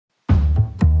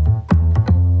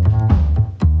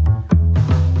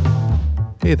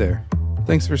Hey there,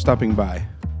 thanks for stopping by.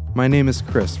 My name is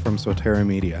Chris from Sotera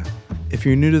Media. If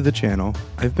you're new to the channel,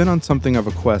 I've been on something of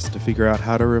a quest to figure out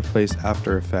how to replace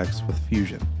After Effects with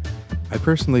Fusion. I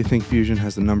personally think Fusion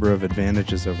has a number of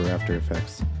advantages over After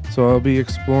Effects, so I'll be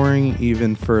exploring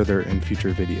even further in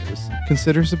future videos.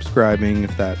 Consider subscribing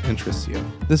if that interests you.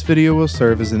 This video will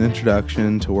serve as an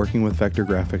introduction to working with vector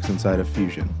graphics inside of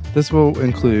Fusion. This will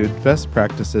include best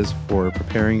practices for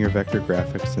preparing your vector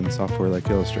graphics in software like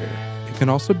Illustrator. It can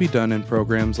also be done in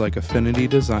programs like Affinity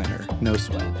Designer, no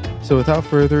sweat. So without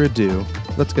further ado,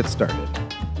 let's get started.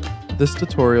 This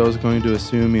tutorial is going to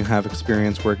assume you have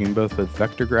experience working both with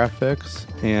vector graphics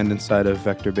and inside of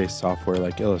vector-based software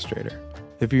like Illustrator.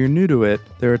 If you're new to it,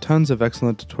 there are tons of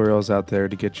excellent tutorials out there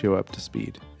to get you up to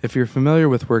speed. If you're familiar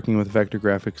with working with vector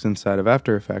graphics inside of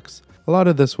After Effects, a lot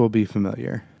of this will be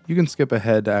familiar. You can skip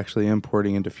ahead to actually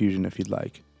importing into Fusion if you'd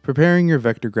like. Preparing your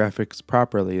vector graphics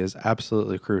properly is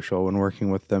absolutely crucial when working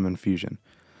with them in Fusion.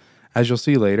 As you'll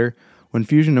see later, when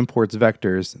Fusion imports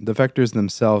vectors, the vectors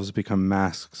themselves become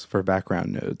masks for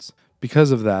background nodes. Because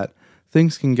of that,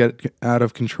 things can get out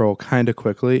of control kinda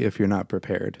quickly if you're not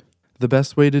prepared. The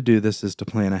best way to do this is to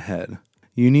plan ahead.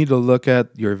 You need to look at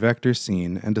your vector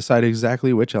scene and decide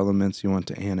exactly which elements you want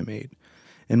to animate.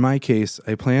 In my case,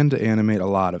 I plan to animate a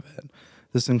lot of it.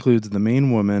 This includes the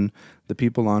main woman, the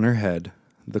people on her head,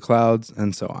 the clouds,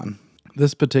 and so on.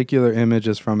 This particular image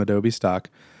is from Adobe Stock,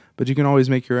 but you can always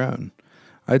make your own.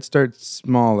 I'd start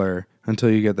smaller until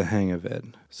you get the hang of it.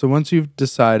 So once you've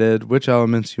decided which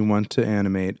elements you want to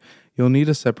animate, you'll need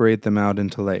to separate them out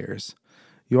into layers.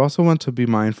 You also want to be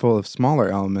mindful of smaller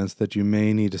elements that you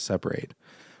may need to separate.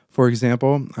 For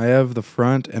example, I have the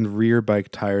front and rear bike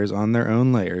tires on their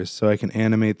own layers so I can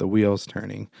animate the wheels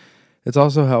turning. It's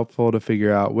also helpful to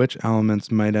figure out which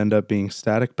elements might end up being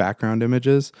static background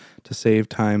images to save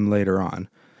time later on.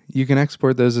 You can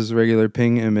export those as regular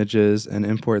PNG images and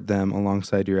import them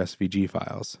alongside your SVG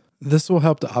files. This will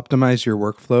help to optimize your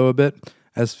workflow a bit,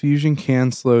 as Fusion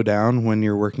can slow down when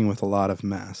you're working with a lot of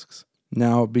masks.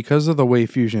 Now, because of the way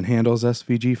Fusion handles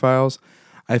SVG files,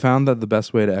 I found that the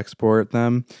best way to export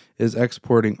them is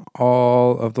exporting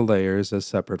all of the layers as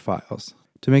separate files.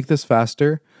 To make this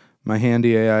faster, my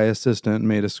handy AI assistant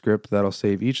made a script that'll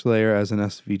save each layer as an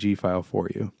SVG file for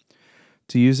you.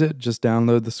 To use it, just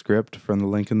download the script from the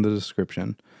link in the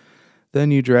description.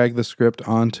 Then you drag the script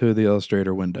onto the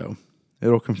Illustrator window.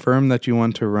 It'll confirm that you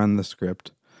want to run the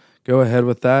script. Go ahead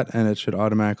with that and it should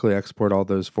automatically export all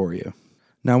those for you.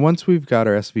 Now once we've got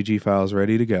our SVG files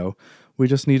ready to go, we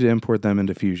just need to import them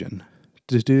into Fusion.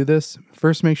 To do this,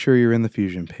 first make sure you're in the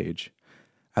Fusion page.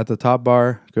 At the top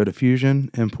bar, go to Fusion,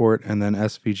 Import, and then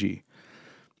SVG.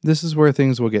 This is where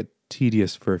things will get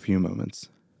tedious for a few moments.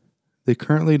 They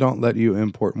currently don't let you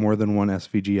import more than one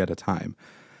SVG at a time.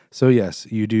 So yes,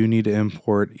 you do need to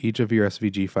import each of your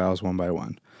SVG files one by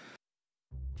one.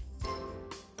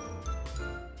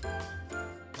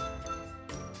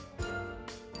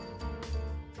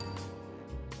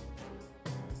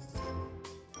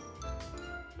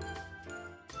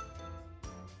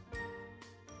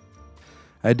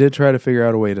 I did try to figure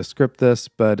out a way to script this,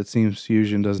 but it seems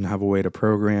Fusion doesn't have a way to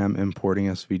program importing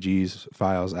SVG's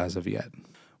files as of yet.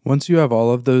 Once you have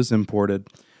all of those imported,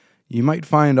 you might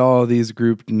find all of these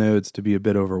grouped nodes to be a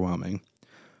bit overwhelming.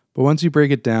 But once you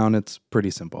break it down, it's pretty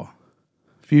simple.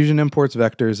 Fusion imports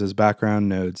vectors as background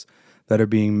nodes that are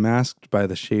being masked by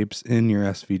the shapes in your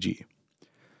SVG.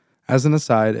 As an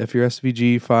aside, if your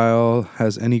SVG file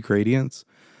has any gradients,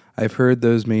 I've heard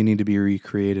those may need to be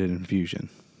recreated in Fusion.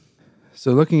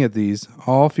 So looking at these,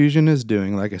 all Fusion is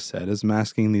doing, like I said, is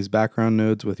masking these background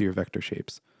nodes with your vector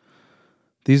shapes.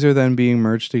 These are then being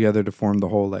merged together to form the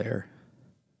whole layer.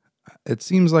 It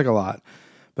seems like a lot,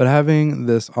 but having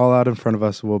this all out in front of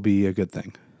us will be a good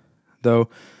thing. Though,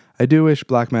 I do wish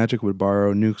Blackmagic would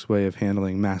borrow Nuke's way of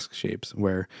handling mask shapes,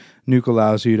 where Nuke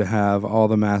allows you to have all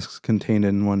the masks contained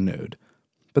in one node.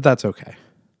 But that's okay.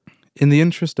 In the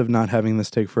interest of not having this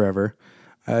take forever,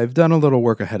 I've done a little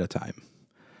work ahead of time.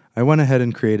 I went ahead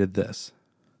and created this.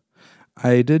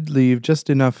 I did leave just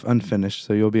enough unfinished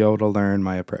so you'll be able to learn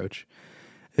my approach.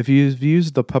 If you've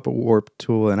used the Puppet Warp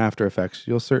tool in After Effects,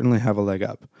 you'll certainly have a leg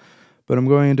up, but I'm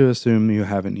going to assume you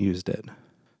haven't used it.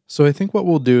 So I think what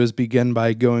we'll do is begin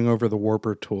by going over the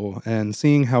Warper tool and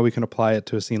seeing how we can apply it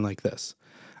to a scene like this.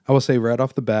 I will say right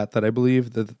off the bat that I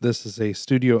believe that this is a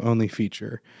studio-only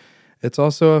feature. It's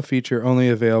also a feature only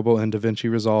available in DaVinci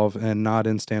Resolve and not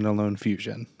in standalone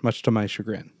Fusion, much to my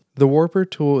chagrin. The Warper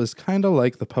tool is kind of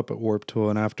like the Puppet Warp tool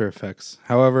in After Effects.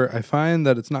 However, I find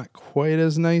that it's not quite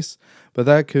as nice, but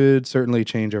that could certainly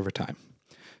change over time.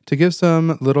 To give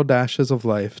some little dashes of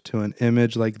life to an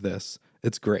image like this,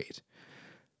 it's great.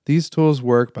 These tools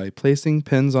work by placing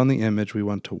pins on the image we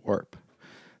want to warp.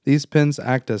 These pins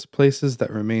act as places that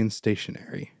remain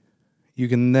stationary. You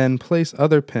can then place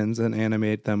other pins and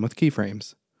animate them with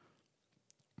keyframes.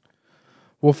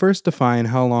 We'll first define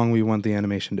how long we want the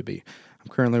animation to be. I'm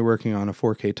currently working on a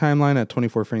 4K timeline at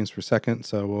 24 frames per second,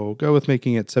 so we'll go with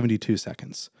making it 72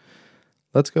 seconds.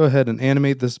 Let's go ahead and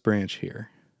animate this branch here.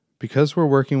 Because we're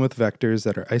working with vectors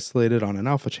that are isolated on an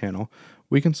alpha channel,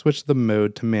 we can switch the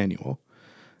mode to manual.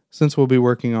 Since we'll be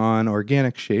working on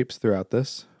organic shapes throughout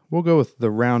this, we'll go with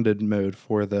the rounded mode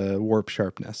for the warp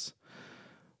sharpness.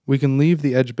 We can leave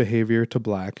the edge behavior to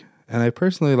black, and I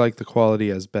personally like the quality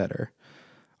as better.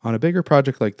 On a bigger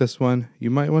project like this one, you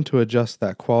might want to adjust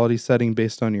that quality setting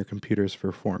based on your computer's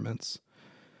performance.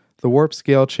 The warp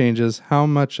scale changes how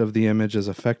much of the image is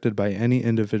affected by any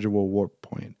individual warp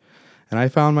point, and I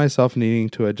found myself needing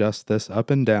to adjust this up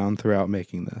and down throughout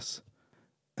making this.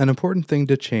 An important thing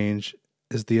to change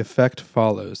is the effect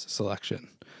follows selection.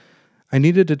 I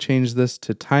needed to change this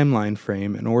to timeline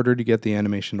frame in order to get the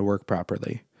animation to work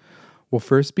properly. We'll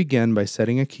first begin by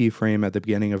setting a keyframe at the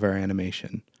beginning of our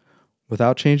animation.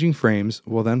 Without changing frames,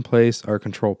 we'll then place our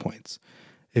control points.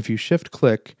 If you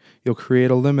shift-click, you'll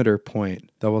create a limiter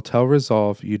point that will tell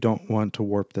Resolve you don't want to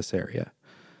warp this area.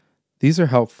 These are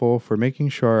helpful for making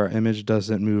sure our image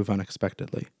doesn't move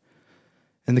unexpectedly.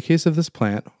 In the case of this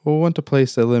plant, we'll want to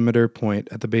place a limiter point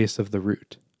at the base of the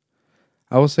root.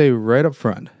 I will say right up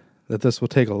front that this will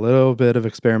take a little bit of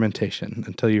experimentation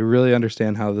until you really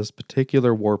understand how this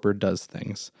particular warper does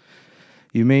things.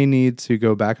 You may need to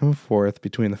go back and forth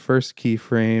between the first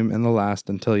keyframe and the last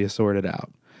until you sort it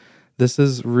out. This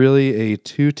is really a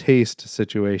two-taste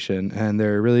situation, and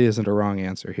there really isn't a wrong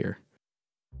answer here.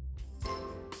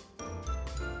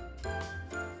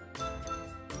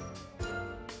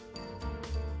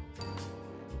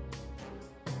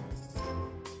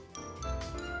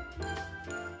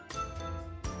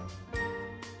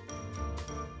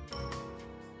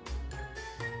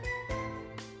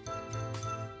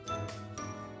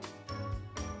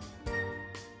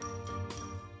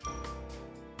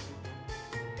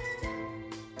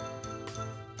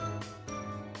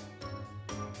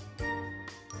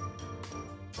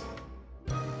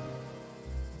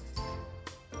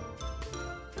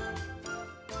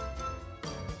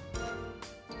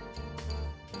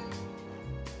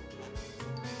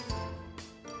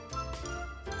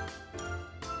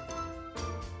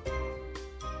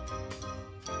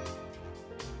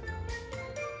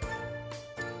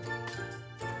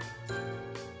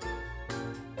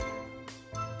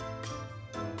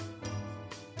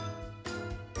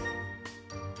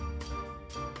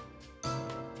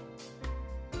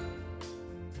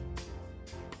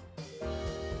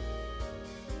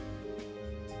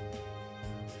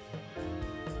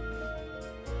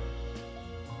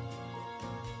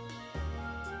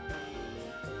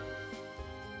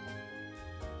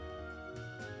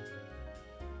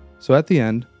 So at the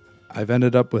end, I've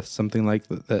ended up with something like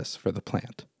this for the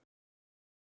plant.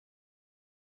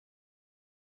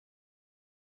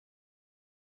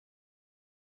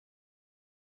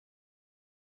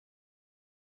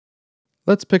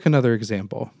 Let's pick another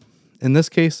example. In this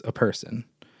case, a person.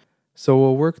 So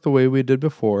we'll work the way we did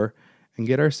before and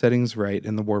get our settings right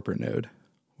in the warper node.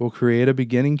 We'll create a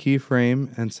beginning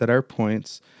keyframe and set our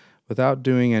points without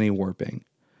doing any warping.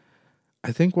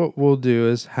 I think what we'll do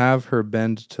is have her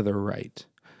bend to the right.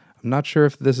 I'm not sure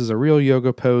if this is a real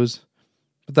yoga pose,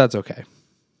 but that's okay.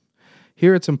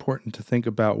 Here it's important to think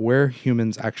about where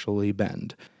humans actually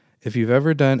bend. If you've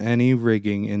ever done any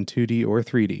rigging in 2D or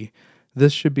 3D,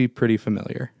 this should be pretty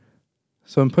familiar.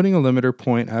 So I'm putting a limiter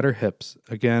point at her hips,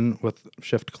 again with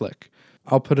shift-click.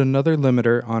 I'll put another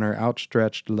limiter on her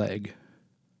outstretched leg.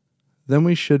 Then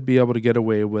we should be able to get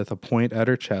away with a point at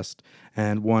her chest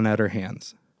and one at her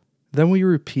hands. Then we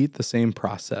repeat the same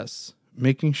process,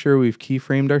 making sure we've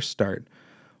keyframed our start.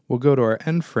 We'll go to our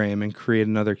end frame and create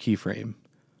another keyframe.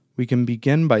 We can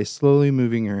begin by slowly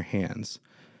moving her hands.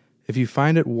 If you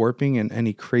find it warping in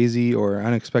any crazy or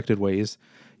unexpected ways,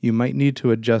 you might need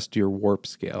to adjust your warp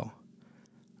scale.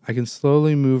 I can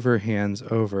slowly move her hands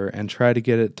over and try to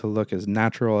get it to look as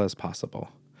natural as possible.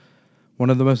 One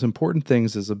of the most important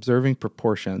things is observing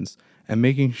proportions and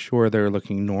making sure they're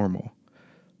looking normal.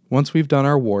 Once we've done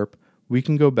our warp, we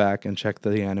can go back and check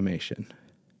the animation.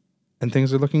 And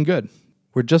things are looking good.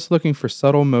 We're just looking for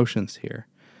subtle motions here,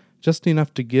 just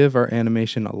enough to give our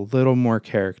animation a little more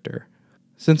character.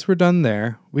 Since we're done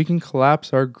there, we can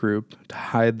collapse our group to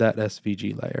hide that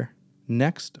SVG layer.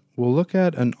 Next, we'll look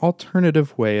at an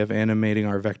alternative way of animating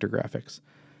our vector graphics.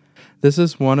 This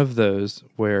is one of those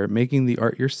where making the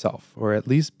art yourself, or at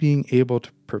least being able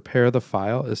to prepare the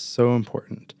file, is so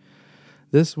important.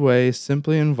 This way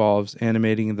simply involves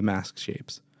animating the mask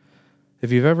shapes.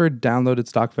 If you've ever downloaded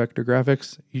stock vector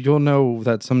graphics, you'll know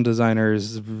that some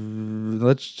designers,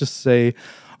 let's just say,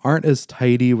 aren't as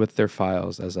tidy with their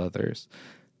files as others.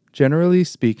 Generally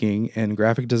speaking, in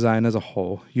graphic design as a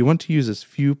whole, you want to use as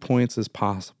few points as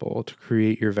possible to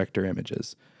create your vector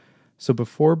images. So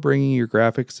before bringing your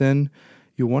graphics in,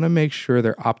 you want to make sure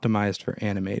they're optimized for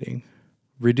animating.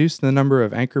 Reduce the number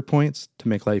of anchor points to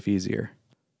make life easier.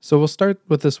 So we'll start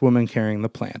with this woman carrying the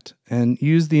plant, and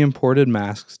use the imported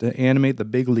masks to animate the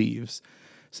big leaves.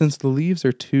 Since the leaves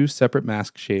are two separate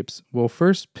mask shapes, we'll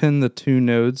first pin the two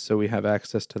nodes so we have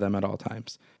access to them at all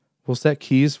times. We'll set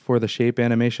keys for the shape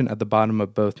animation at the bottom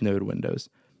of both node windows.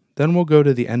 Then we'll go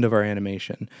to the end of our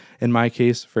animation, in my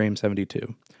case, frame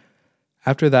 72.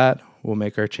 After that, we'll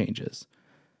make our changes.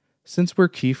 Since we're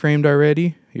keyframed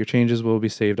already, your changes will be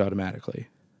saved automatically.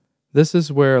 This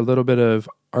is where a little bit of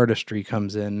artistry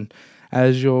comes in,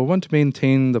 as you'll want to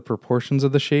maintain the proportions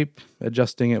of the shape,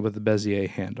 adjusting it with the Bezier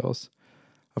handles.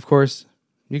 Of course,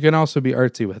 you can also be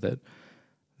artsy with it.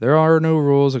 There are no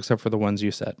rules except for the ones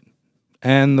you set,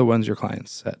 and the ones your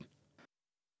clients set.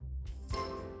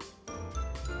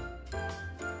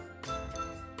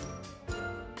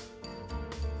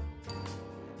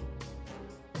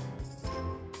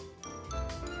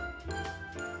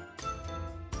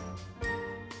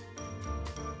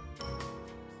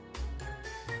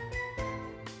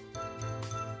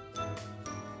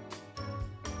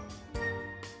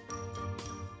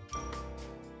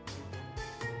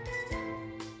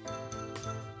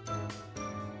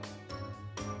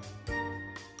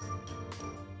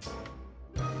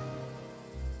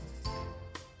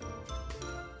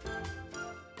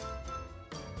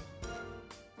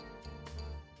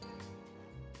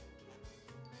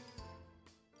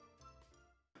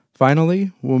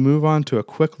 Finally, we'll move on to a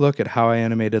quick look at how I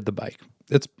animated the bike.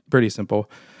 It's pretty simple.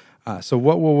 So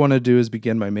what we'll want to do is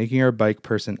begin by making our bike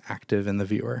person active in the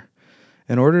viewer.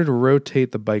 In order to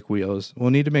rotate the bike wheels,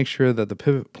 we'll need to make sure that the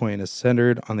pivot point is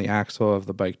centered on the axle of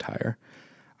the bike tire.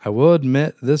 I will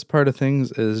admit this part of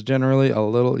things is generally a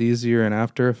little easier in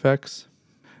After Effects.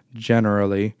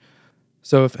 Generally.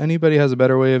 So if anybody has a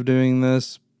better way of doing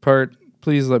this part,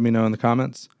 please let me know in the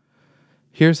comments.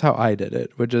 Here's how I did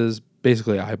it, which is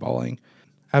basically eyeballing.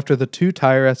 After the two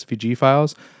tire SVG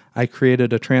files, I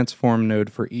created a transform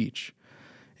node for each.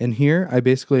 In here, I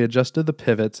basically adjusted the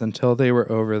pivots until they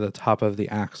were over the top of the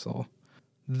axle.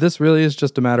 This really is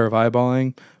just a matter of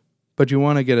eyeballing, but you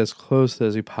want to get as close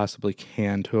as you possibly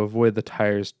can to avoid the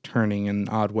tires turning in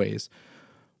odd ways.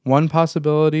 One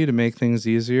possibility to make things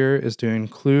easier is to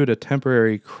include a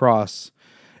temporary cross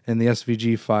in the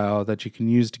SVG file that you can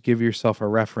use to give yourself a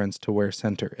reference to where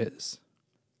center is.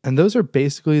 And those are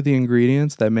basically the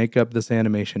ingredients that make up this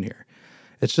animation here.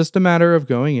 It's just a matter of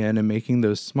going in and making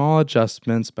those small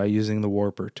adjustments by using the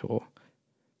warper tool.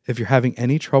 If you're having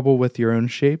any trouble with your own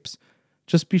shapes,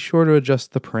 just be sure to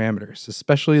adjust the parameters,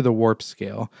 especially the warp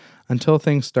scale, until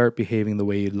things start behaving the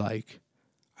way you'd like.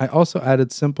 I also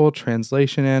added simple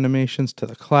translation animations to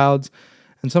the clouds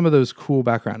and some of those cool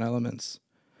background elements.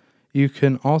 You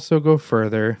can also go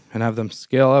further and have them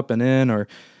scale up and in or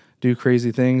do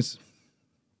crazy things.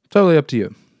 Totally up to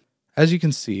you. As you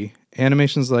can see,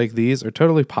 animations like these are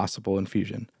totally possible in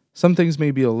Fusion. Some things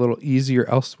may be a little easier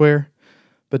elsewhere,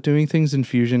 but doing things in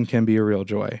Fusion can be a real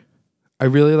joy. I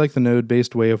really like the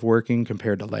node-based way of working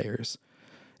compared to layers.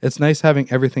 It's nice having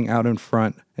everything out in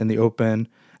front in the open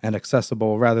and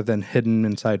accessible rather than hidden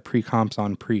inside pre-comps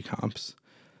on pre-comps.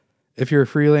 If you're a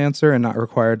freelancer and not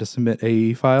required to submit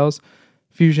AE files,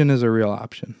 Fusion is a real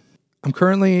option. I'm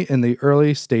currently in the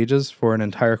early stages for an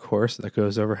entire course that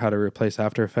goes over how to replace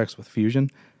After Effects with Fusion,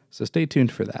 so stay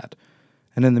tuned for that.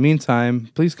 And in the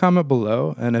meantime, please comment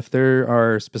below, and if there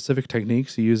are specific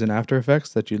techniques you use in After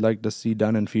Effects that you'd like to see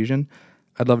done in Fusion,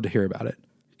 I'd love to hear about it.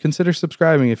 Consider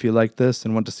subscribing if you like this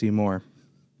and want to see more.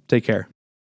 Take care.